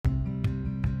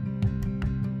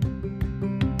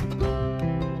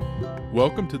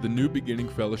Welcome to the New Beginning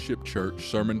Fellowship Church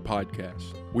Sermon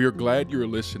Podcast. We are glad you are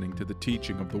listening to the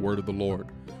teaching of the Word of the Lord.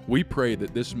 We pray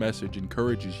that this message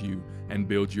encourages you and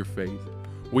builds your faith.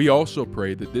 We also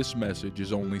pray that this message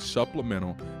is only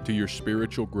supplemental to your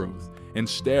spiritual growth,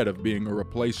 instead of being a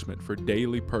replacement for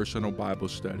daily personal Bible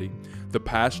study, the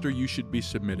pastor you should be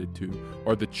submitted to,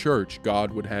 or the church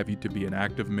God would have you to be an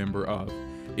active member of.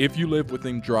 If you live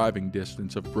within driving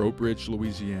distance of Breaux Bridge,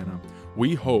 Louisiana,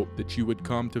 we hope that you would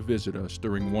come to visit us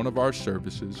during one of our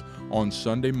services on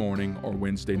Sunday morning or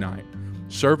Wednesday night.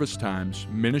 Service times,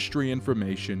 ministry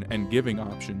information, and giving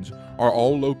options are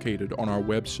all located on our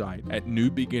website at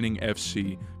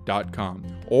newbeginningfc.com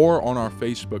or on our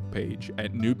Facebook page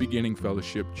at New Beginning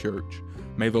Fellowship Church.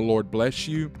 May the Lord bless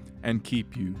you and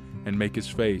keep you and make His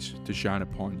face to shine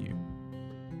upon you.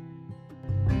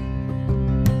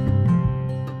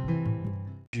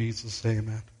 Jesus,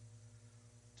 amen.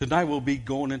 Tonight we'll be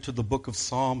going into the book of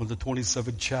Psalm, the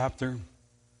 27th chapter.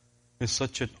 It's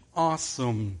such an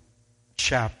awesome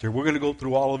chapter. We're going to go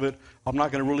through all of it. I'm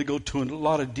not going to really go to a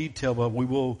lot of detail, but we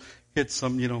will hit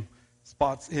some,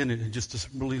 spots in it and just to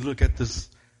really look at this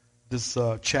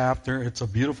chapter. It's a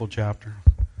beautiful chapter.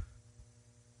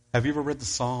 Have you ever read the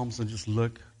Psalms and just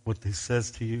look what it says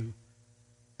to you?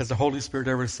 Has the Holy Spirit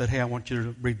ever said, hey, I want you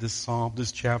to read this Psalm,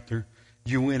 this chapter?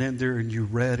 You went in there and you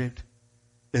read it,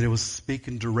 and it was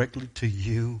speaking directly to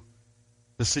you.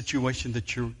 The situation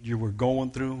that you were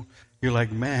going through, you're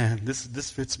like, man,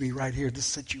 this fits me right here, this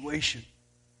situation.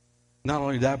 Not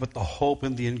only that, but the hope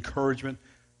and the encouragement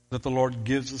that the Lord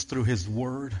gives us through His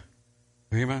Word.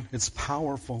 Amen. It's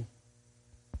powerful.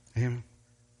 Amen.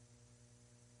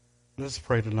 Let's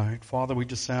pray tonight. Father, we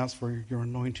just ask for your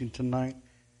anointing tonight.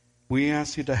 We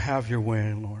ask you to have your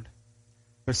way, Lord.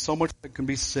 There's so much that can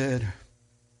be said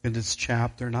in this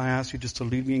chapter, and I ask you just to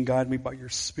lead me and guide me by your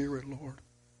Spirit, Lord,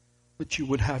 that you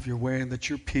would have your way and that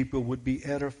your people would be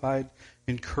edified,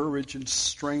 encouraged, and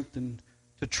strengthened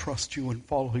to trust you and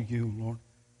follow you, Lord.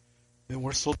 And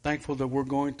we're so thankful that we're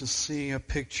going to see a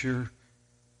picture,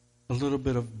 a little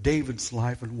bit of David's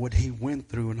life and what he went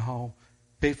through and how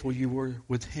faithful you were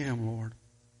with him, Lord.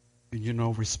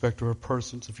 And respect our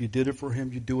persons. If you did it for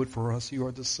him, you do it for us. You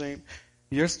are the same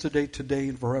yesterday, today,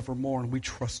 and forevermore, and we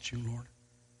trust you, Lord.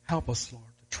 Help us, Lord,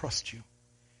 to trust you.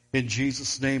 In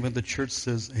Jesus' name, and the church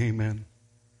says amen.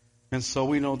 And so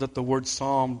we know that the word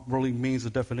psalm really means, the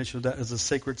definition of that is a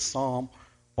sacred psalm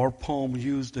or poem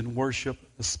used in worship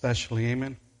especially.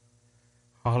 Amen.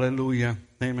 Hallelujah.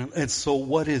 Amen. And so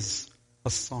what is a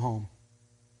psalm?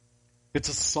 It's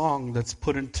a song that's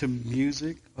put into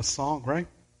music, a song, right?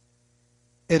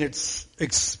 And it's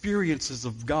experiences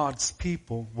of God's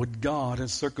people with God and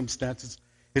circumstances,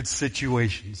 its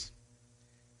situations.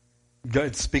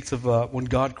 It speaks of when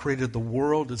God created the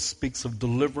world. It speaks of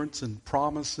deliverance and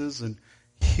promises and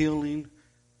healing,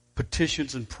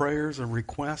 petitions and prayers and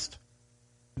requests.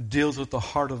 It deals with the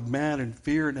heart of man and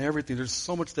fear and everything. There's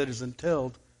so much that is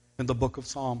entailed in the book of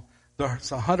Psalm. There's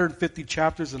 150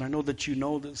 chapters, and I know that you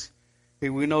know this.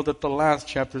 And we know that the last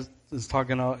chapter is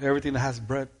talking about everything that has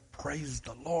breath. Praise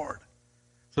the Lord.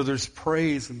 So there's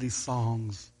praise in these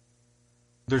songs.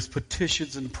 There's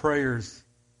petitions and prayers.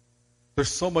 There's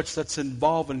so much that's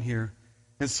involved in here.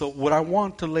 And so what I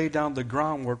want to lay down the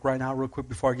groundwork right now real quick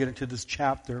before I get into this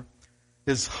chapter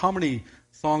is how many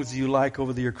songs do you like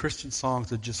over your Christian songs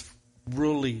that just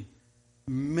really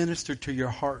minister to your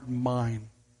heart and mind?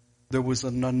 There was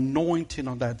an anointing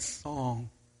on that song.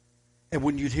 And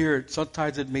when you'd hear it,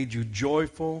 sometimes it made you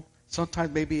joyful.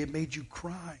 Sometimes maybe it made you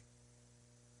cry.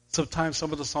 Sometimes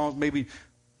some of the songs maybe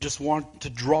just want to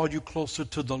draw you closer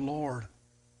to the Lord.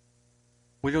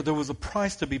 Well, there was a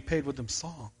price to be paid with them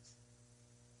songs.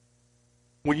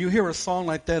 When you hear a song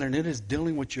like that and it is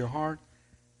dealing with your heart,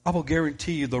 I will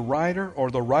guarantee you the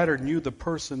writer knew the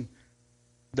person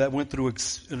that went through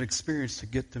an experience to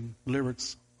get them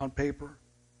lyrics on paper.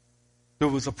 There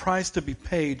was a price to be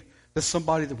paid that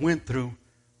somebody that went through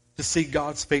to see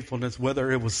God's faithfulness,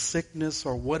 whether it was sickness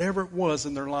or whatever it was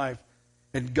in their life,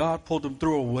 and God pulled them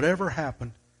through or whatever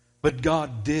happened, but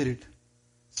God did it.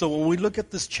 So when we look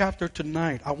at this chapter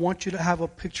tonight, I want you to have a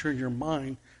picture in your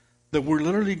mind that we're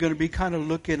literally going to be kind of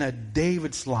looking at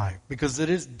David's life, because it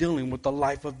is dealing with the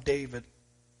life of David.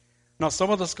 Now, some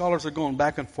of the scholars are going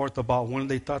back and forth about when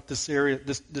they thought this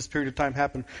period of time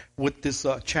happened with this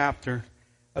chapter.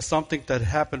 Something that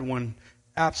happened when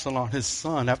Absalom, his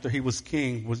son, after he was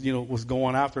king, was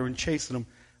going after and chasing him.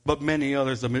 But many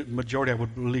others, the majority I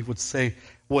would believe would say,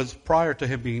 was prior to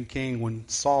him being king when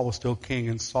Saul was still king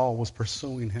and Saul was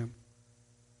pursuing him.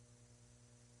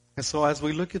 And so as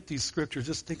we look at these scriptures,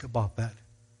 just think about that.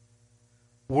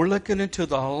 We're looking into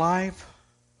the life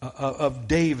of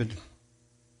David.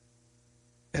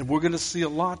 And we're going to see a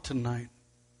lot tonight.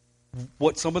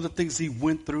 What some of the things he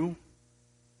went through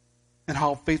and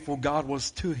how faithful God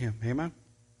was to him. Amen?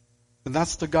 And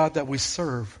that's the God that we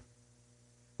serve.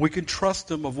 We can trust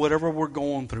him of whatever we're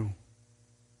going through.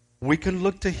 We can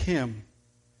look to him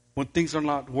when things are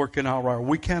not working out right.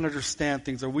 We can't understand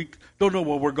things or we don't know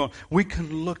where we're going. We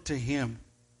can look to him.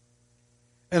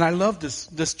 And I love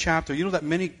this chapter. You know that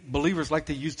many believers like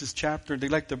to use this chapter. They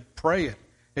like to pray it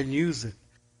and use it.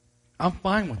 I'm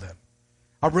fine with that.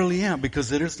 I really am,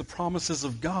 because it is the promises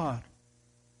of God.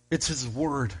 It's his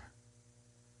word.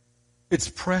 It's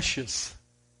precious.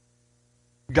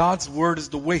 God's word is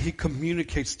the way he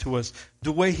communicates to us,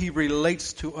 the way he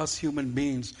relates to us human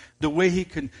beings, the way he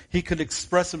can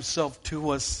express himself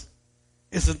to us.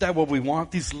 Isn't that what we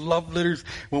want? These love letters,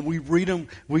 when we read them,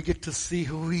 we get to see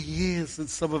who he is and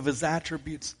some of his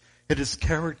attributes and his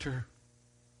character.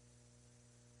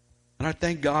 And I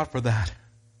thank God for that.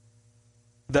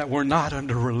 That we're not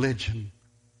under religion,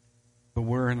 but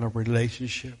we're in a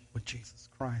relationship with Jesus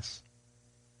Christ.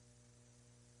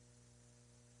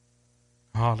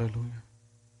 Hallelujah.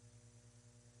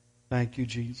 Thank you,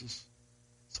 Jesus.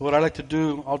 So what I like to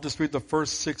do, I'll just read the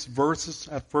first 6 verses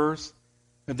at first,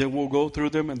 and then we'll go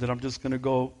through them, and then I'm just going to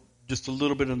go just a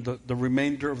little bit in the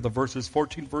remainder of the verses,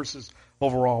 14 verses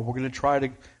overall. We're going to try to,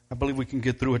 I believe we can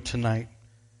get through it tonight.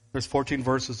 There's 14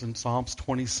 verses in Psalms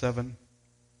 27.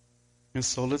 And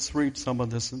so let's read some of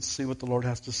this and see what the Lord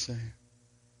has to say.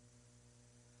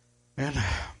 And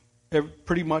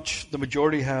pretty much the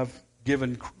majority have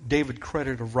given David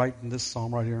credit of writing this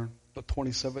psalm right here, the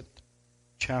 27th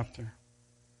chapter.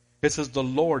 It says, the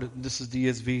Lord, this is the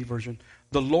ESV version,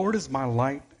 the Lord is my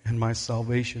light and my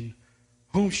salvation.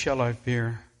 Whom shall I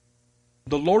fear?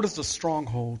 The Lord is the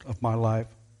stronghold of my life.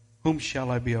 Whom shall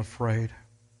I be afraid?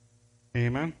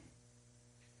 Amen.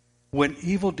 When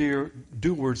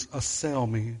evildoers assail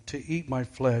me to eat my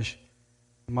flesh,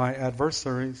 my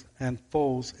adversaries and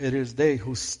foes, it is they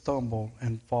who stumble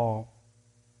and fall.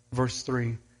 Verse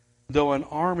 3, though an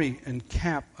army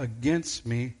encamp against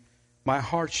me, my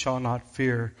heart shall not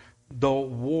fear. Though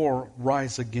war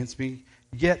rise against me,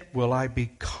 yet will I be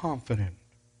confident.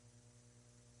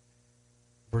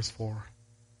 Verse 4,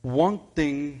 one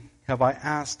thing have I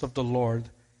asked of the Lord,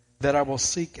 that I will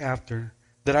seek after,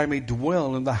 that I may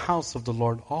dwell in the house of the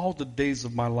Lord all the days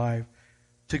of my life,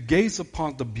 to gaze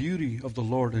upon the beauty of the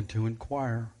Lord and to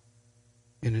inquire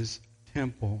in his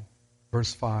temple.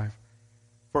 Verse 5,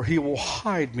 for he will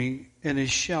hide me in his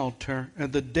shelter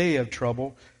in the day of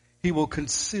trouble. He will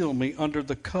conceal me under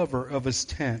the cover of his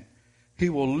tent. He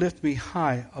will lift me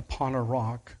high upon a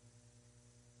rock.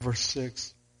 Verse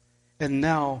 6, and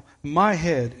now my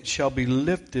head shall be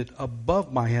lifted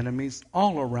above my enemies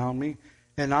all around me,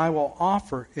 and I will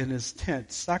offer in his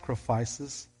tent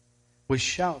sacrifices with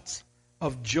shouts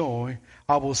of joy.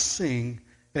 I will sing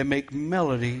and make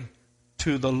melody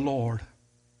to the Lord.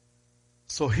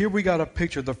 So here we got a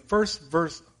picture. The first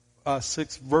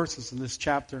 6 verses in this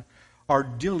chapter are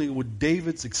dealing with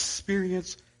David's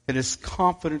experience and his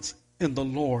confidence in the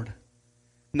Lord.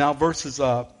 Now the verses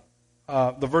of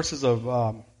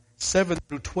 7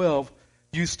 through 12,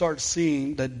 you start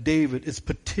seeing that David is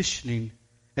petitioning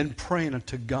and praying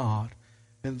unto God.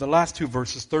 In the last 2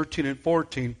 verses, 13 and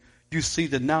 14, you see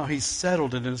that now he's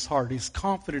settled in his heart. He's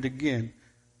confident again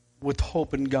with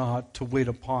hope in God to wait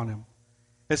upon him.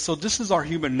 And so this is our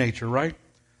human nature, right?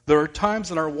 There are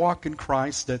times in our walk in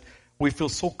Christ that we feel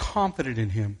so confident in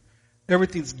him.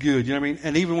 Everything's good, you know what I mean?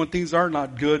 And even when things are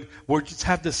not good, we just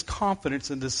have this confidence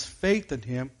and this faith in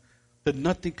him that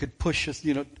nothing could push us,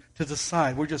 to the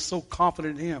side. We're just so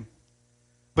confident in him.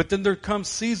 But then there come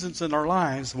seasons in our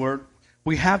lives where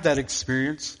we have that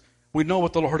experience. We know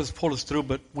what the Lord has pulled us through,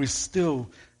 but we still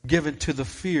give in to the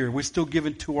fear. We still give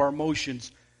in to our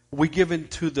emotions. We give in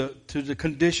to the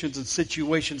conditions and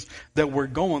situations that we're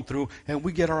going through, and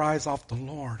we get our eyes off the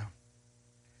Lord.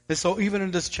 And so even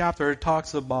in this chapter, it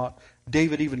talks about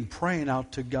David even praying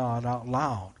out to God out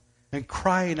loud and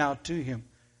crying out to him,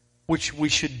 which we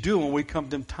should do when we come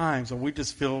to times when we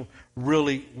just feel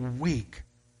really weak.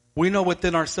 We know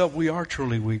within ourselves we are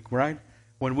truly weak, right?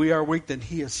 When we are weak, then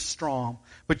he is strong.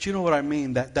 But you know what I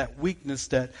mean? That weakness,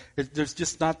 there's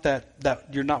just not that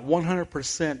you're not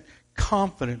 100%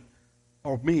 confident,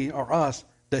 or me or us,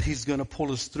 that he's going to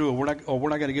pull us through, or we're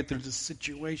not going to get through this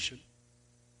situation.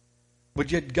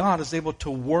 But yet God is able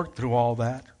to work through all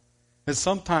that. And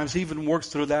sometimes he even works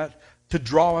through that to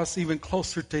draw us even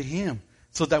closer to him,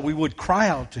 so that we would cry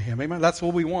out to him. Amen? That's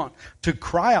what we want, to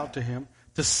cry out to him,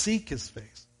 to seek his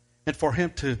face. and for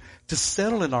Him to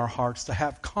settle in our hearts, to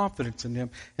have confidence in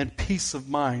Him and peace of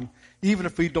mind, even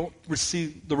if we don't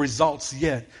receive the results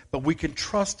yet, but we can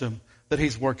trust Him that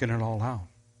He's working it all out.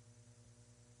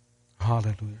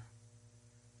 Hallelujah.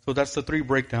 So that's the 3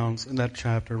 breakdowns in that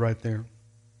chapter right there.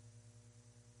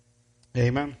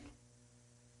 Amen.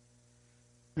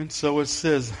 And so it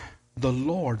says, the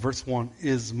Lord, verse 1,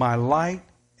 is my light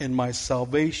and my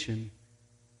salvation.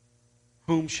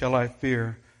 Whom shall I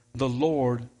fear? The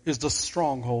Lord is the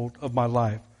stronghold of my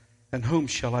life. And whom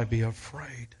shall I be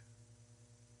afraid?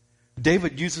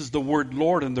 David uses the word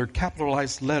Lord in their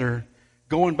capitalized letter,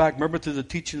 going back, remember, to the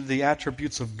teaching of the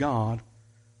attributes of God,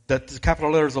 that the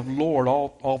capital letters of Lord,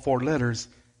 all 4 letters,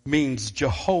 means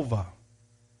Jehovah.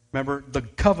 Remember, the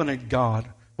covenant God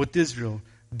with Israel.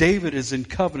 David is in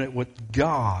covenant with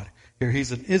God. Here,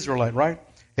 he's an Israelite, right?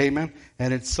 Amen.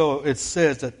 And it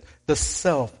says that the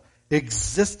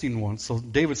self-existing one. So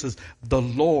David says, the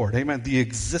Lord, amen, the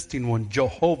existing one,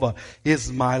 Jehovah,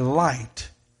 is my light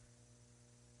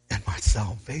and my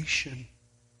salvation.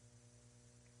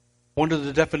 One of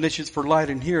the definitions for light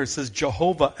in here, it says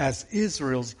Jehovah as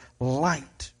Israel's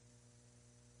light.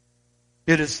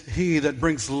 It is He that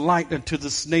brings light into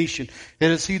this nation.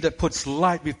 It is He that puts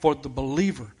light before the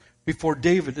believer, before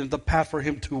David, in the path for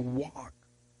him to walk.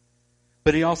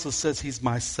 But He also says He's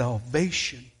my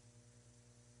salvation.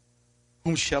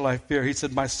 Whom shall I fear? He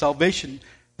said my salvation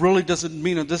really doesn't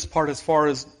mean in this part as far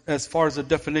as a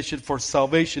definition for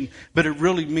salvation, but it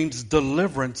really means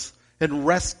deliverance and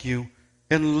rescue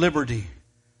and liberty.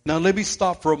 Now let me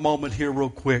stop for a moment here real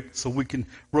quick so we can,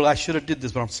 I should have did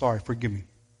this, but I'm sorry, forgive me.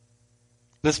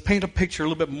 Let's paint a picture a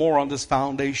little bit more on this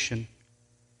foundation.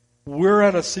 We're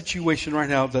at a situation right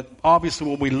now that obviously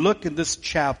when we look in this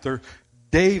chapter,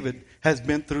 David has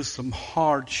been through some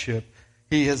hardship.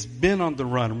 He has been on the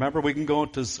run. Remember, we can go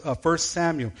into 1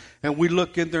 Samuel and we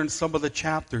look in there in some of the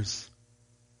chapters.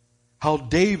 How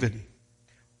David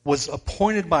was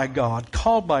appointed by God,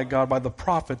 called by God, by the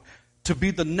prophet, to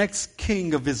be the next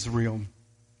king of Israel.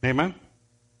 Amen?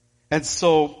 And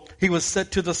so he was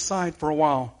set to the side for a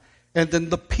while. And then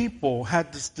the people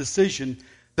had this decision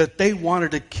that they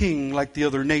wanted a king like the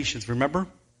other nations. Remember?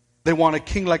 They want a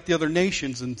king like the other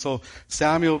nations. And so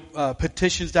Samuel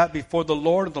petitions that before the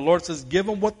Lord. And the Lord says, give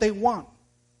them what they want.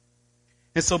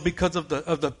 And so because of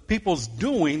the people's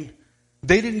doing,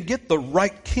 they didn't get the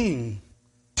right king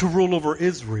to rule over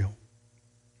Israel.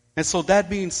 And so that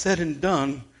being said and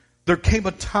done, there came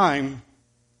a time,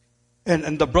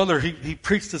 and the brother, he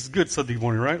preached this good Sunday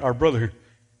morning, right? Our brother,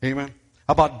 amen,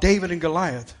 about David and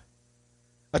Goliath.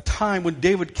 A time when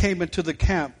David came into the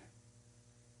camp,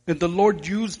 and the Lord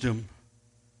used him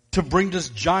to bring this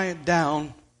giant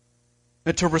down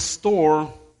and to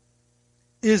restore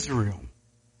Israel.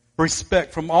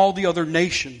 Respect from all the other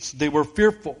nations. They were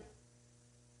fearful.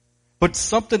 But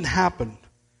something happened.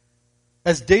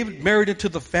 As David married into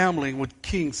the family with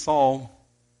King Saul,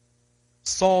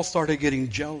 Saul started getting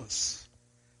jealous.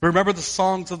 Remember the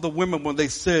songs of the women when they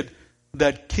said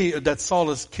that Saul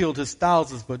has killed his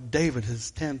thousands, but David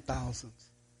his 10,000s.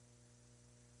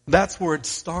 That's where it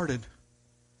started.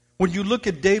 When you look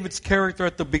at David's character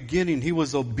at the beginning, he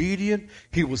was obedient,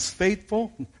 he was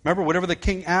faithful. Remember, whatever the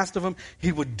king asked of him,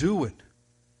 he would do it.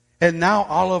 And now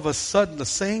all of a sudden, the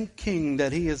same king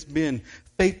that he has been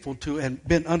faithful to and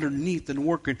been underneath and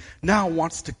working, now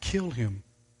wants to kill him.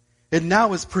 And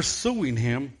now is pursuing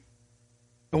him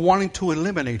and wanting to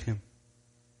eliminate him.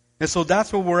 And so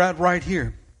that's where we're at right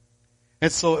here.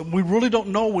 And so we really don't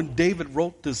know when David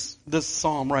wrote this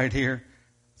psalm right here.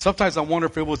 Sometimes I wonder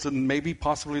if it was in maybe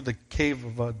possibly the cave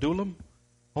of Adullam.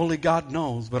 Only God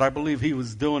knows, but I believe he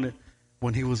was doing it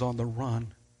when he was on the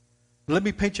run. Let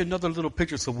me paint you another little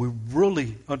picture so we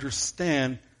really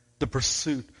understand the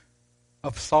pursuit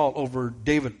of Saul over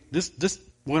David. This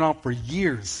went on for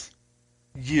years.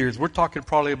 We're talking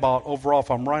probably about overall, if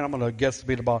I'm right, I'm going to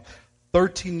guesstimate about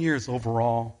 13 years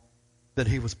overall that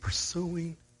he was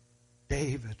pursuing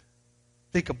David.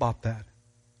 Think about that.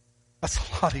 That's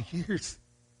a lot of years.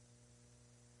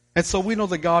 And so we know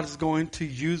that God is going to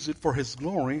use it for His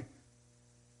glory.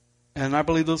 And I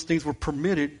believe those things were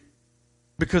permitted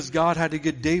because God had to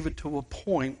get David to a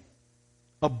point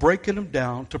of breaking him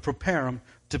down to prepare him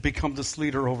to become this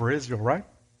leader over Israel, right?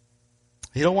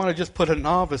 You don't want to just put a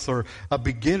novice or a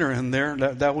beginner in there.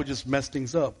 That would just mess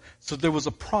things up. So there was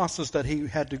a process that he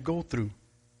had to go through.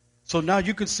 So now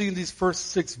you can see in these first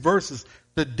 6 verses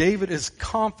that David is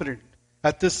confident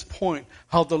at this point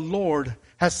how the Lord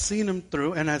has seen him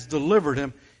through and has delivered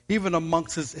him even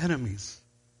amongst his enemies.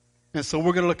 And so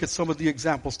we're going to look at some of the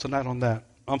examples tonight on that.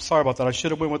 I'm sorry about that. I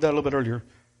should have went with that a little bit earlier.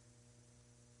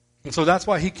 And so that's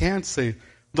why he can say,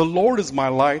 The Lord is my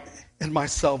light and my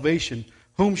salvation.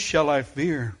 Whom shall I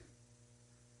fear?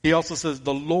 He also says,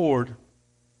 the Lord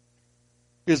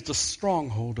is the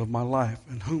stronghold of my life,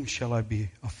 and whom shall I be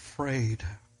afraid?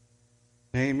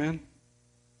 Amen.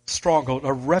 Stronghold,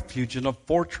 a refuge and a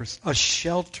fortress, a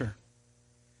shelter.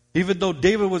 Even though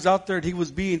David was out there and he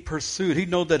was being pursued, he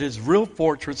knew that his real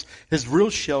fortress, his real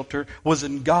shelter was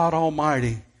in God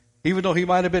Almighty. Even though he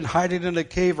might have been hiding in a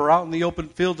cave or out in the open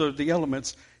field of the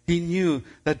elements, he knew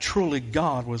that truly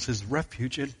God was his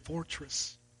refuge and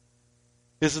fortress.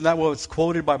 Isn't that what's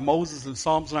quoted by Moses in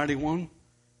Psalms 91?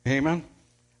 Amen.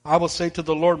 I will say to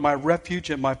the Lord, my refuge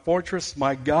and my fortress,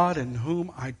 my God in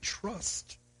whom I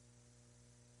trust.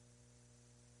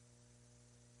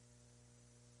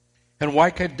 And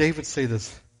why could David say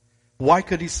this? Why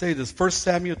could he say this? 1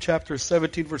 Samuel chapter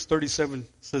 17 verse 37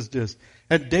 says this.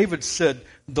 And David said,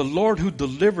 the Lord who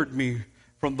delivered me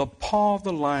from the paw of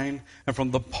the lion and from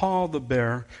the paw of the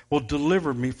bear will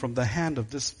deliver me from the hand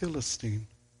of this Philistine.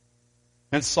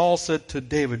 And Saul said to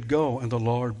David, go and the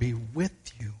Lord be with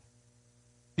you.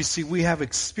 You see, we have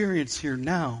experience here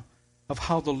now of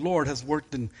how the Lord has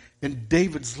worked in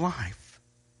David's life.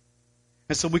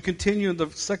 And so we continue in the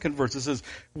second verse. It says,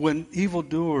 when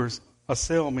evildoers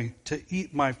assail me to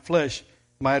eat my flesh,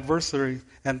 my adversaries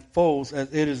and foes,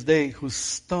 as it is they who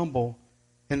stumble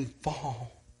and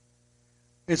fall.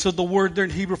 And so the word there in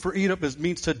Hebrew for eat up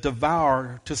means to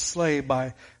devour, to slay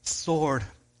by sword.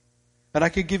 And I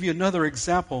could give you another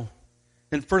example.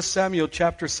 In 1 Samuel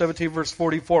chapter 17 verse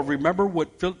 44, remember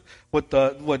what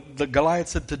the Goliath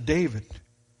said to David.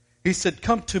 He said,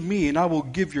 come to me and I will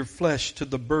give your flesh to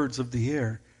the birds of the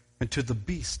air and to the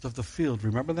beasts of the field.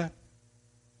 Remember that?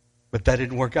 But that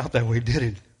didn't work out that way, did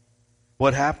it?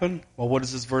 What happened? Well, what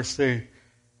does this verse say?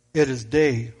 It is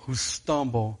they who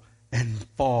stumble and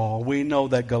fall. We know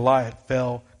that Goliath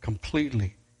fell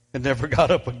completely and never got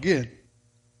up again.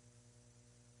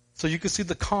 So you can see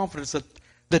the confidence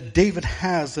that David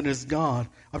has in his God.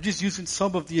 I'm just using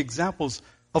some of the examples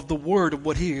of the word of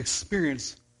what he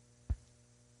experienced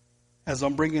as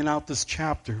I'm bringing out this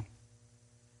chapter.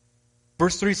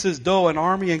 Verse 3 says, though an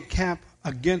army encamp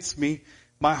against me,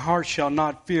 my heart shall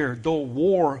not fear. Though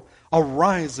war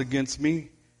arise against me,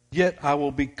 yet I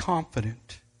will be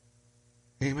confident.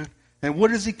 Amen. And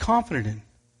what is he confident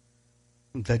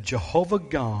in? That Jehovah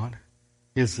God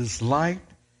is his light,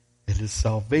 and his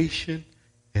salvation,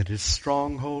 and his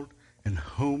stronghold, and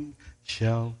whom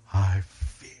shall I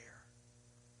fear?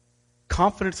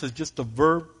 Confidence is just a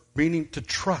verb meaning to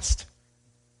trust.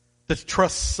 To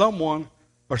trust someone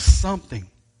or something.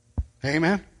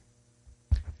 Amen?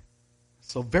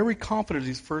 So very confident in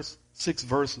these first 6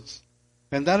 verses.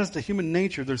 And that is the human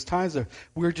nature. There's times that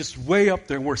we're just way up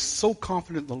there and we're so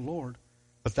confident in the Lord.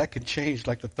 But that can change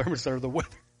like the thermostat of the weather.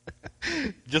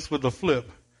 Just with a flip.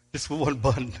 Just with one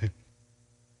button.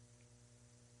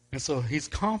 And so he's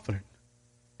confident.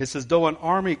 It says, though an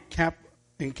army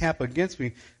encamp against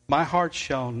me, my heart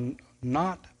shall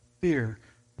not fear.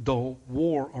 Though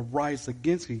war arise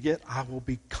against me, yet I will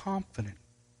be confident.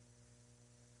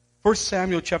 1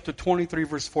 Samuel chapter 23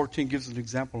 verse 14 gives an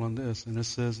example on this. And it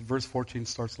says, verse 14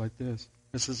 starts like this.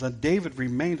 It says, and David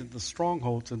remained in the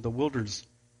strongholds in the wilderness,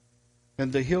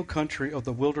 in the hill country of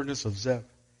the wilderness of Zeph.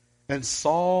 And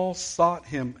Saul sought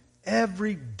him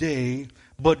every day,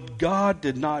 but God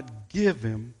did not give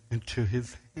him into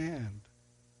his hand.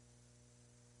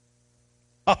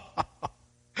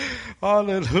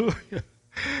 Hallelujah.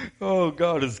 Oh,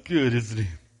 God is good, isn't he?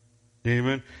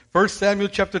 Amen. 1 Samuel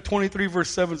chapter 23 verse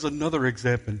 7 is another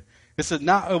example. It says,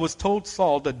 now it was told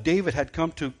Saul that David had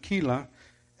come to Keilah,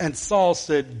 and Saul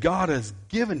said, God has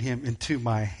given him into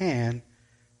my hand,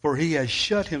 for he has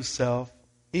shut himself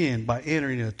in by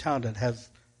entering a town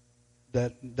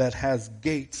that has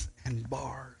gates and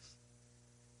bars.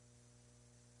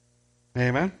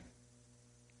 Amen.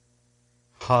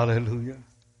 Hallelujah.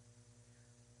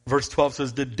 Verse 12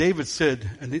 says that David said,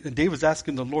 and David's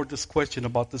asking the Lord this question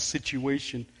about the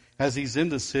situation as he's in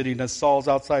the city and as Saul's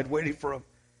outside waiting for him.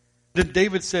 Then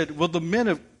David said, will the men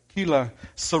of Keilah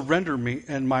surrender me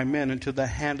and my men into the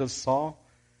hand of Saul?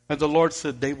 And the Lord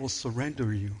said, they will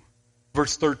surrender you.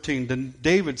 Verse 13, then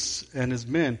David and his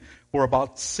men were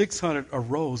about 600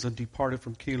 arose and departed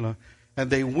from Keilah, and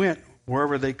they went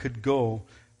wherever they could go.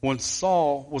 When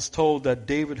Saul was told that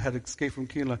David had escaped from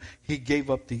Keilah, he gave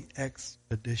up the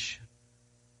expedition.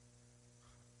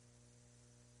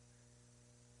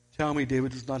 Tell me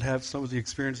David does not have some of the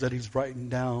experience that he's writing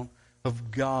down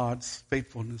of God's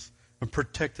faithfulness and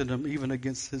protecting him even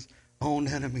against his own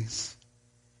enemies.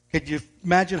 Can you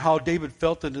imagine how David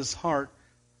felt in his heart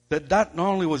that not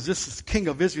only was this his king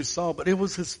of Israel, Saul, but it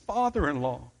was his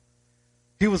father-in-law.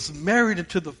 He was married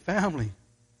into the family.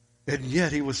 And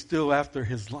yet he was still after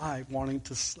his life, wanting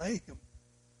to slay him.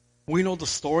 We know the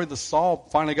story. The Saul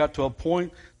finally got to a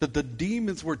point that the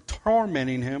demons were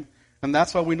tormenting him. And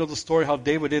that's why we know the story how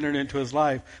David entered into his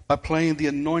life. By playing the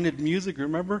anointed music,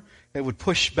 remember? It would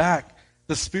push back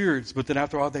the spirits, but then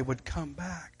after all, they would come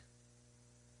back.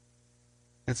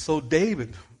 And so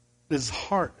David, his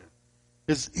heart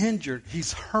is injured.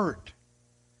 He's hurt.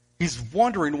 He's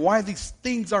wondering why these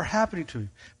things are happening to him.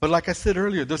 But like I said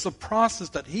earlier, there's a process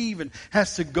that he even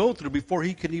has to go through before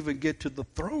he can even get to the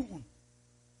throne.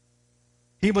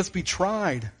 He must be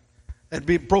tried and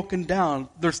be broken down.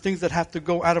 There's things that have to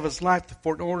go out of his life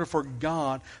in order for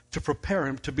God to prepare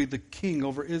him to be the king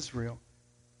over Israel.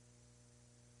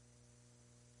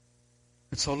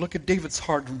 And so look at David's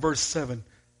heart in verse 7.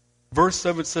 Verse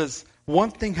 7 says,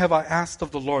 "One thing have I asked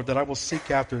of the Lord that I will seek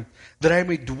after, that I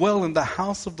may dwell in the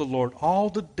house of the Lord all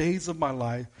the days of my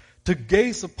life, to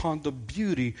gaze upon the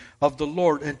beauty of the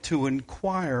Lord and to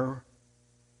inquire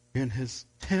in his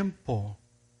temple."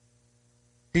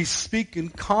 He's speaking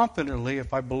confidently,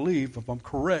 if I'm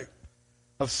correct,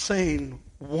 of saying,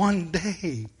 one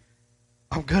day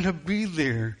I'm going to be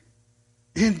there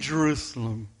in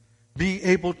Jerusalem, be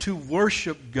able to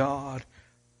worship God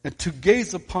and to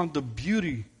gaze upon the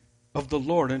beauty of the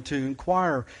Lord and to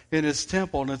inquire in his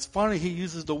temple. And it's funny he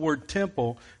uses the word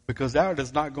temple because that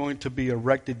is not going to be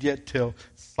erected yet till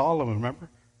Solomon, remember?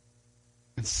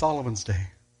 In Solomon's day,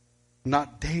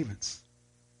 not David's.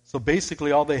 So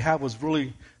basically all they had was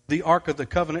really the Ark of the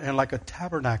Covenant and like a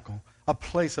tabernacle, a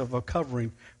place of a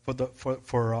covering for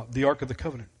the Ark of the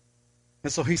Covenant.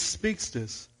 And so he speaks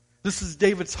this. This is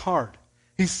David's heart.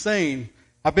 He's saying,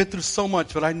 I've been through so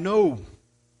much, but I know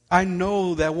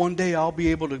that one day I'll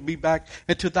be able to be back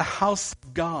into the house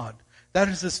of God. That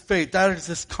is his faith. That is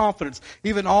his confidence.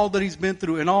 Even all that he's been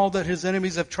through and all that his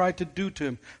enemies have tried to do to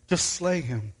him, to slay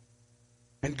him.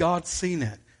 And God's seen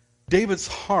it. David's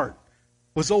heart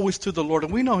was always to the Lord.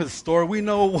 And we know his story. We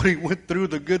know what he went through,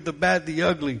 the good, the bad, the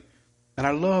ugly. And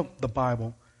I love the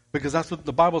Bible because that's what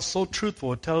the Bible is so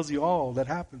truthful. It tells you all that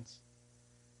happens.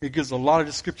 It gives a lot of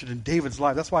description in David's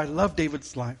life. That's why I love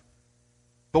David's life.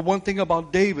 But one thing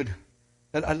about David,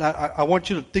 and I want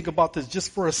you to think about this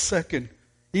just for a second,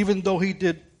 even though he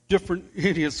did different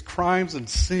hideous crimes and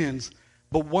sins,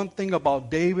 but one thing about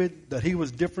David that he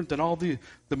was different than all the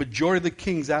majority of the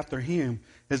kings after him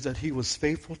is that he was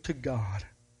faithful to God.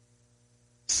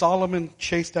 Solomon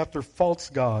chased after false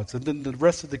gods, and then the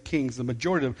rest of the kings, the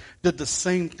majority of them, did the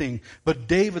same thing. But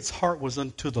David's heart was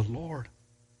unto the Lord.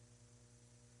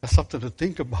 That's something to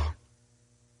think about.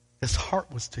 His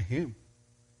heart was to him.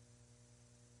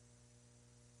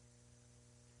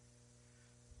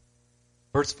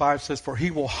 Verse 5 says, "For he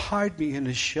will hide me in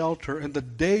his shelter. In the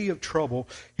day of trouble,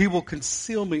 he will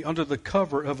conceal me under the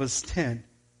cover of his tent.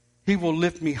 He will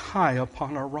lift me high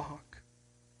upon a rock."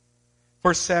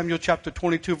 1 Samuel chapter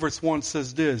 22 verse 1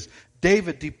 says this,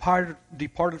 "David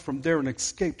departed from there and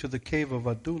escaped to the cave of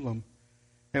Adullam.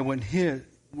 And when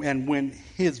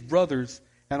his brothers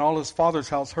and all his father's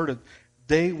house heard it,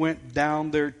 they went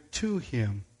down there to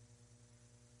him."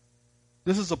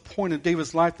 This is a point in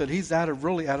David's life that he's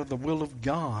really out of the will of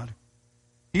God.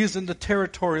 He is in the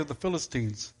territory of the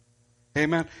Philistines.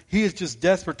 Amen. He is just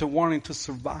desperate to wanting to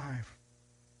survive.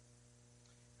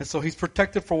 And so he's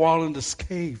protected for a while in this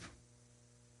cave.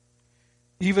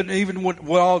 Even with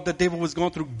all that David was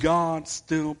going through, God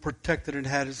still protected and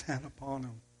had his hand upon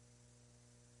him.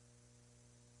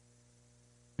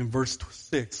 In verse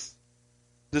 6,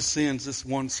 this ends this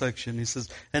one section. He says,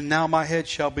 "And now my head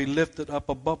shall be lifted up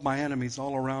above my enemies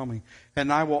all around me,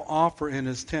 and I will offer in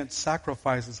his tent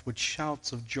sacrifices with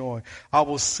shouts of joy. I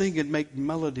will sing and make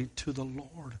melody to the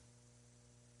Lord."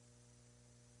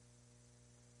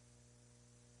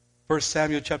 1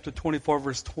 Samuel chapter 24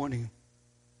 verse 20.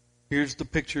 Here's the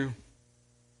picture.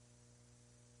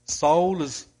 Saul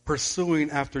is pursuing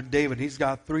after David. He's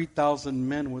got 3,000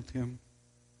 men with him.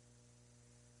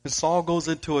 And Saul goes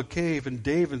into a cave, and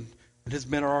David and his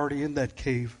men are already in that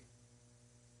cave.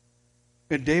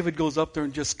 And David goes up there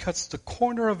and just cuts the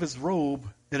corner of his robe,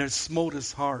 and it smote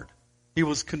his heart. He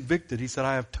was convicted. He said,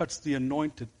 "I have touched the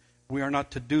anointed. We are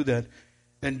not to do that."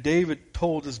 And David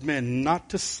told his men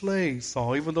not to slay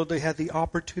Saul, even though they had the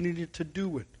opportunity to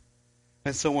do it.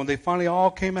 And so when they finally all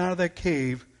came out of that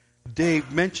cave,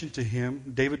 David mentioned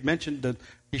that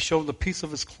he showed the piece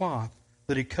of his cloth,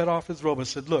 that he cut off his robe and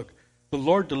said, "Look, the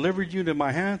Lord delivered you into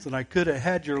my hands, and I could have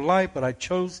had your life, but I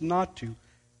chose not to."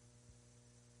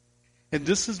 And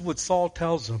this is what Saul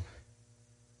tells him.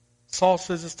 Saul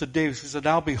says this to David. He said,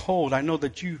 "Now behold, I know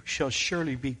that you shall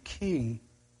surely be king.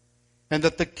 and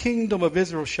that the kingdom of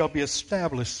Israel shall be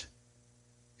established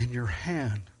in your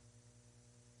hand.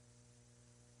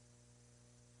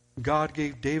 God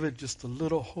gave David just a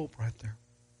little hope right there.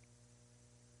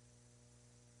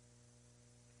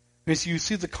 And so you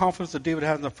see the confidence that David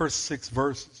had in the first 6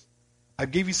 verses. I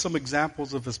gave you some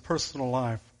examples of his personal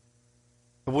life,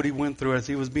 of what he went through as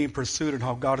he was being pursued and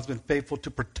how God has been faithful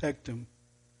to protect him.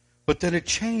 But then it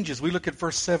changes. We look at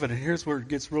verse 7, and here's where it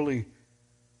gets really,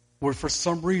 where for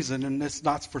some reason, and it's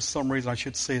not for some reason, I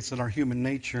should say it's in our human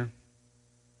nature,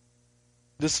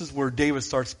 this is where David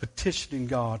starts petitioning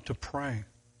God to pray.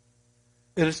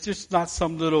 And it's just not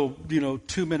some little,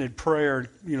 2-minute prayer,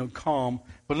 calm.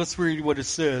 But let's read what it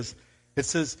says. It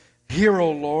says, "Hear,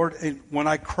 O Lord, and when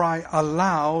I cry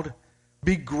aloud,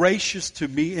 be gracious to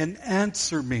me and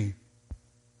answer me."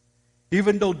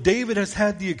 Even though David has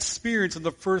had the experience in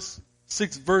the first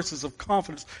 6 verses of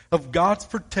confidence of God's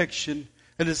protection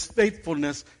and His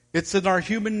faithfulness, it's in our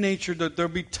human nature that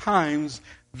there'll be times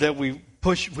that we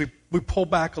pull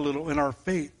back a little in our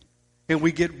faith. And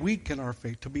we get weak in our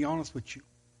faith, to be honest with you.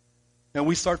 And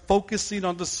we start focusing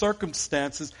on the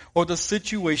circumstances or the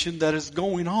situation that is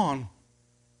going on.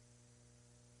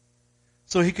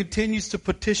 So he continues to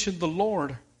petition the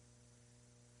Lord.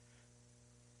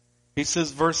 He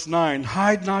says, verse 9,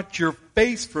 "Hide not your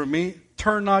face from me,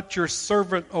 turn not your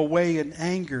servant away in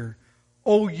anger.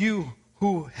 O you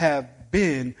who have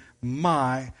been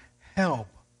my help.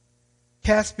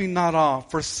 Cast me not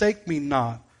off, forsake me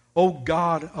not, O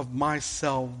God of my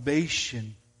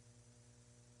salvation."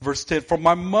 Verse 10, for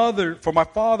my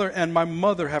father and my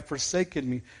mother have forsaken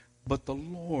me, but the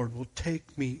Lord will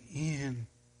take me in.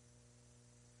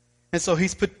 And so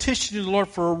he's petitioning the Lord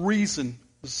for a reason,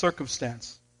 a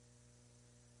circumstance.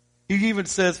 He even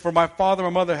says, for my father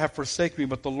and my mother have forsaken me,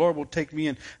 but the Lord will take me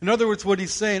in. In other words, what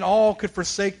he's saying, all could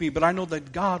forsake me, but I know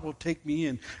that God will take me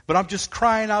in. But I'm just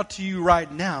crying out to you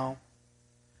right now,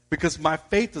 because my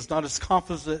faith is not as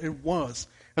confident as it was.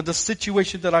 And the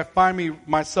situation that I find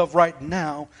myself right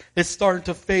now is starting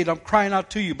to fade. I'm crying out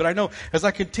to you. But I know as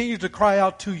I continue to cry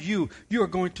out to you, you are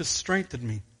going to strengthen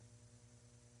me.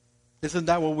 Isn't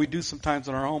that what we do sometimes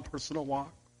in our own personal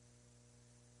walk?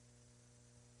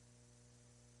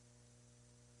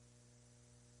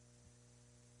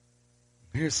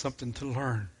 Here's something to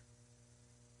learn.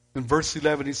 In verse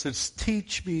 11 he says,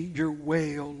 "Teach me your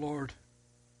way, O Lord,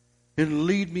 and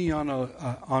lead me on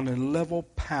a level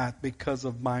path because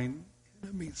of mine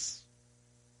enemies."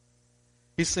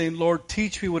 He's saying, Lord,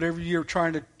 teach me whatever you're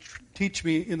trying to teach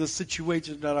me in the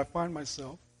situation that I find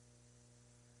myself.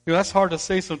 That's hard to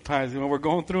say sometimes. When we're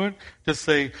going through it, just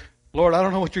say, Lord, I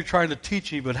don't know what you're trying to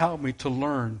teach me, but help me to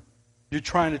learn. You're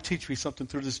trying to teach me something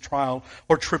through this trial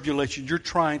or tribulation. You're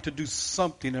trying to do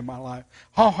something in my life.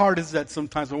 How hard is that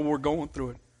sometimes when we're going through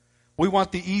it? We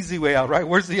want the easy way out, right?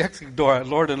 Where's the exit door at,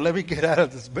 Lord? And let me get out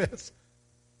of this mess.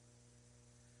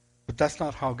 But that's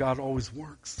not how God always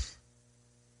works.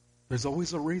 There's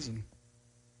always a reason.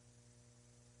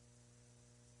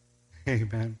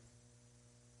 Amen.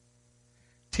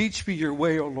 Teach me your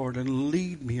way, O Lord, and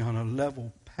lead me on a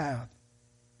level path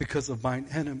because of mine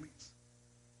enemies.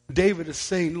 David is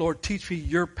saying, Lord, teach me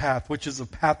your path, which is a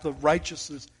path of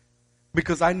righteousness.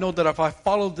 Because I know that if I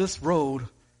follow this road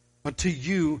unto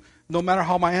you, no matter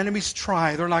how my enemies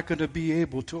try, they're not going to be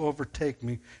able to overtake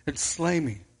me and slay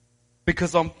me.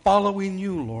 Because I'm following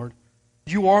you, Lord.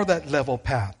 You are that level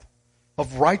path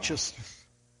of righteousness.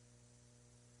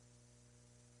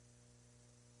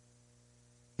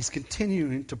 He's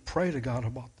continuing to pray to God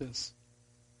about this.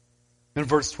 In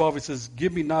verse 12 he says,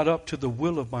 "Give me not up to the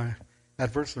will of my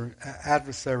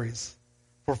adversaries,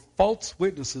 for false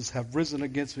witnesses have risen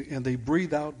against me, and they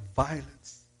breathe out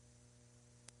violence."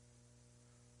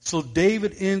 So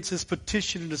David ends his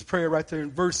petition and his prayer right there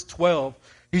in verse 12.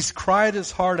 He's cried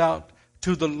his heart out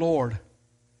to the Lord.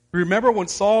 Remember when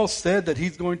Saul said that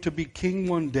he's going to be king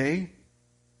one day?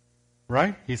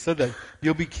 Right? He said that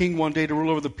you'll be king one day to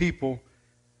rule over the people.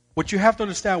 What you have to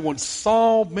understand, when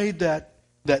Saul made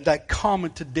that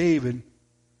comment to David,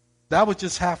 that was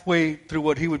just halfway through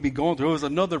what he would be going through. It was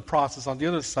another process on the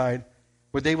other side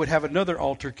where they would have another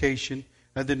altercation,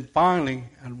 and then finally,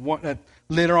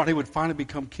 later on, he would finally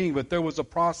become king. But there was a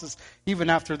process even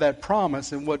after that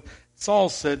promise, and what Saul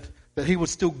said, that he would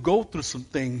still go through some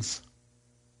things.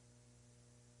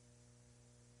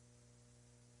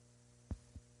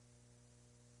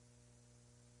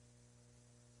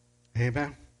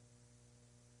 Amen.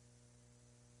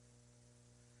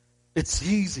 It's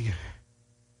easy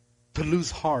to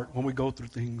lose heart when we go through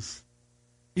things.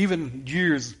 Even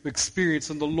years of experience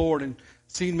in the Lord and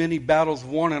seeing many battles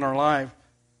won in our life.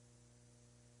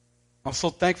 I'm so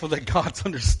thankful that God's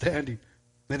understanding,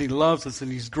 that He loves us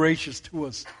and He's gracious to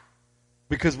us,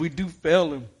 because we do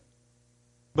fail Him.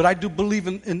 But I do believe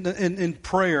in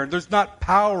prayer. There's not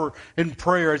power in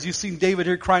prayer. As you've seen David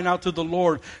here crying out to the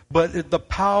Lord, but the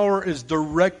power is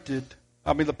directed.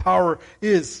 The power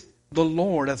is the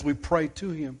Lord as we pray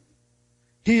to Him.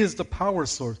 He is the power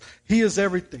source. He is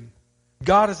everything.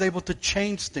 God is able to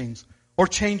change things, or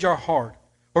change our heart,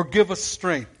 or give us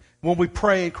strength when we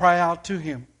pray and cry out to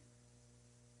Him.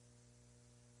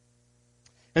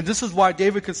 And this is why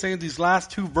David can say in these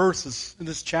last 2 verses in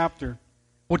this chapter,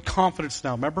 with confidence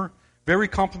now. Remember? Very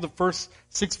confident the first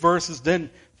 6 verses. Then,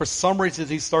 for some reason,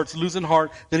 he starts losing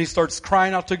heart. Then he starts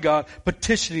crying out to God,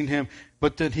 petitioning Him.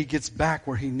 But then he gets back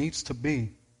where he needs to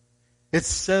be. It's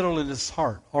settled in his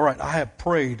heart. All right, I have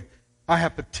prayed. I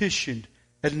have petitioned.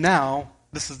 And now,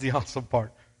 this is the awesome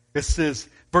part. It says,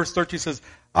 verse 13 says,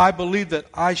 I believe that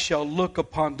I shall look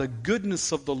upon the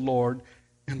goodness of the Lord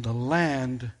in the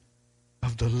land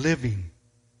of the living.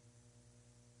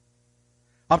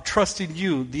 I'm trusting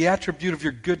You, the attribute of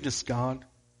Your goodness, God,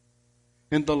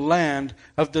 in the land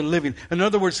of the living. In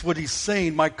other words, what he's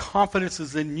saying, my confidence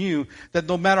is in You, that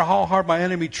no matter how hard my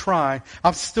enemy try,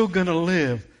 I'm still going to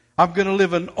live. I'm going to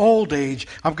live in old age.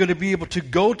 I'm going to be able to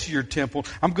go to Your temple.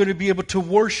 I'm going to be able to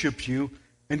worship You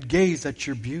and gaze at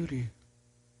Your beauty.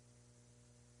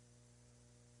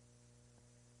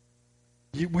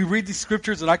 We read these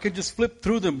scriptures and I can just flip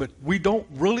through them, but we don't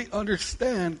really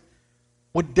understand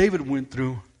what David went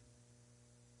through.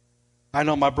 I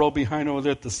know my bro behind over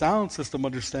there at the sound system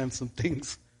understands some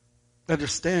things.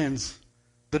 Understands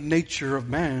the nature of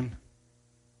man.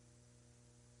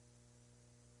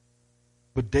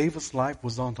 But David's life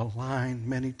was on the line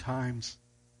many times.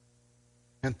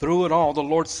 And through it all, the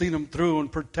Lord seen him through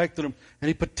and protected him. And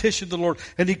he petitioned the Lord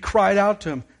and he cried out to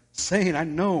Him, saying, I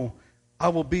know I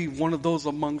will be one of those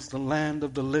amongst the land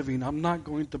of the living. I'm not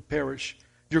going to perish.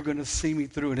 You're going to see me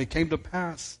through. And it came to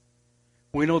pass.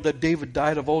 We know that David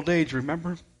died of old age,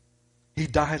 remember? He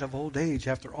died of old age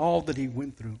after all that he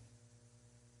went through.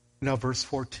 Now verse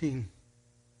 14.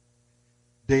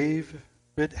 David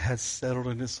has settled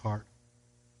in his heart.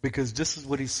 Because this is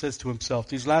what he says to himself.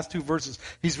 These last 2 verses,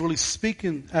 he's really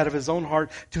speaking out of his own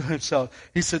heart to himself.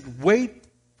 He said, wait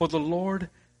for the Lord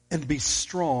and be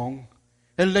strong,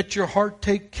 and let your heart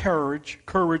take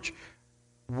courage.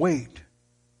 Wait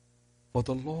for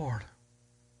the Lord.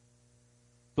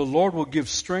 The Lord will give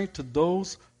strength to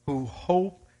those who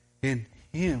hope in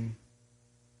Him.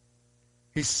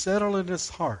 He settled in his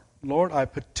heart, Lord, I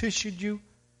petitioned You.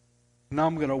 Now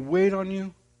I'm going to wait on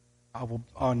You.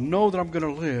 I know that I'm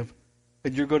going to live,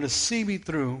 and You're going to see me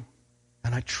through,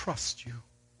 and I trust You.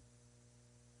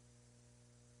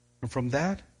 And from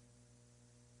that,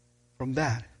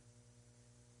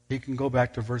 he can go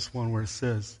back to verse 1 where it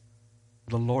says,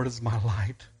 the Lord is my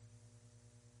light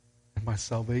and my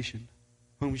salvation.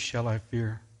 Whom shall I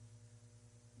fear?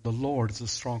 The Lord is the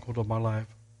stronghold of my life.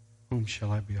 Whom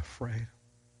shall I be afraid?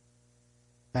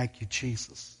 Thank You,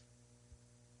 Jesus.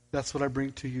 That's what I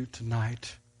bring to you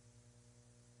tonight.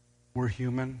 We're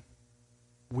human.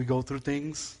 We go through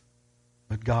things,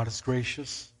 but God is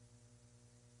gracious.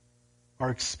 Our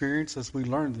experience as we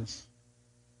learn this,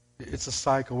 it's a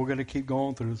cycle. We're going to keep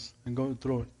going through this and going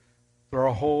through it through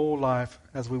our whole life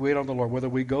as we wait on the Lord. Whether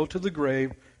we go to the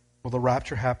grave or the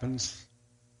rapture happens,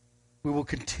 we will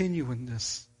continue in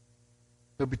this.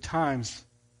 There'll be times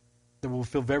that we'll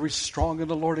feel very strong in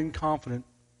the Lord and confident,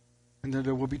 and then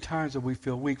there will be times that we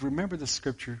feel weak. Remember the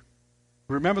scripture.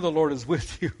 Remember the Lord is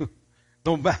with you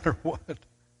no matter what,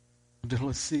 until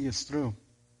He'll see us through.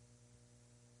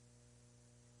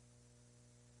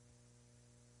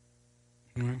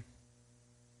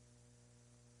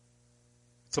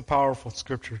 It's a powerful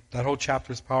scripture. That whole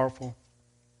chapter is powerful.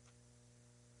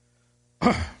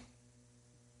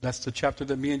 That's the chapter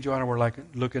that me and Joanna were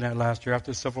looking at last year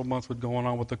after several months with going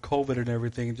on with the COVID and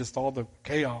everything and just all the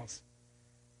chaos.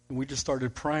 And we just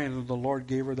started praying and the Lord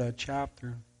gave her that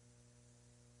chapter.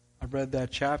 I read that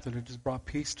chapter and it just brought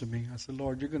peace to me. I said,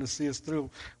 Lord, You're going to see us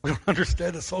through. We don't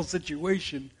understand this whole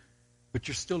situation, but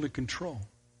You're still in control.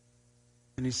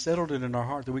 And He settled it in our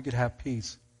heart that we could have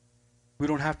peace. We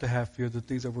don't have to have fear of the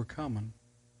things that were coming.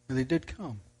 And they did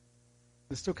come.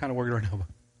 They're still kind of working right now.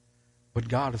 But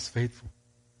God is faithful.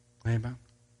 Amen.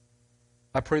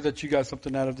 I pray that you got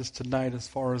something out of this tonight as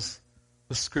far as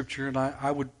the scripture. And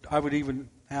I would even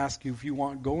ask you, if you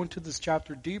want, go into this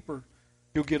chapter deeper.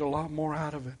 You'll get a lot more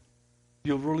out of it.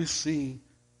 You'll really see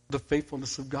the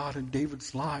faithfulness of God in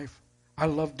David's life. I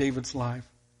love David's life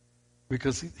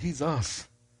because he's us.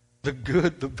 The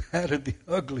good, the bad, and the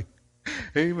ugly.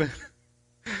 Amen.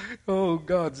 Oh,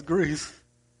 God's grace.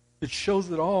 It shows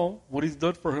it all, what He's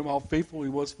done for him, how faithful He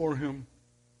was for him.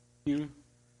 You know?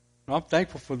 And I'm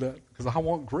thankful for that because I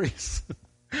want grace.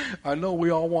 I know we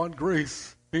all want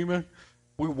grace. Amen.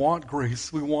 We want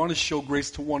grace. We want to show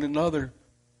grace to one another.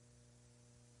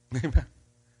 Amen.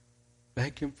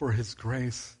 Thank Him for His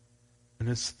grace and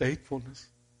His faithfulness,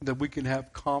 that we can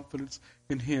have confidence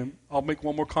in Him. I'll make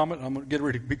one more comment. I'm going to get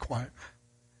ready to be quiet.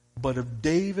 But if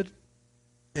David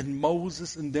and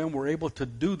Moses and them were able to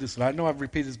do this, and I know I've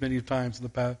repeated this many times in the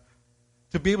past,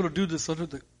 to be able to do this under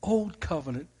the old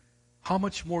covenant, how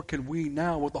much more can we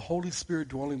now with the Holy Spirit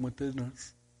dwelling within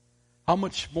us? How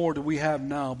much more do we have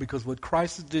now? Because what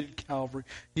Christ did at Calvary,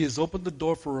 He has opened the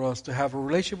door for us to have a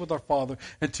relationship with our Father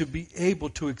and to be able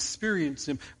to experience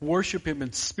Him, worship Him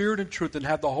in spirit and truth, and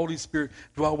have the Holy Spirit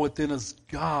dwell within us.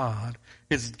 God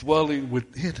is dwelling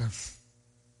within us.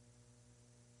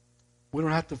 We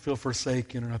don't have to feel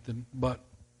forsaken or nothing, but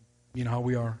you know how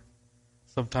we are.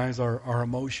 Sometimes our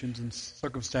emotions and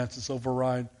circumstances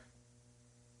override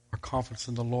our confidence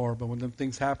in the Lord. But when them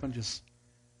things happen, just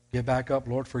get back up.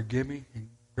 Lord, forgive me. And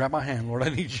grab my hand. Lord, I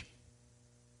need you.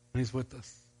 And He's with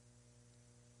us.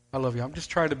 I love you. I'm just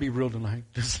trying to be real tonight.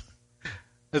 Just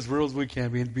as real as we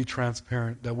can be and be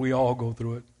transparent that we all go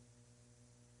through it.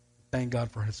 Thank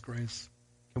God for His grace.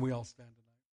 Can we all stand up?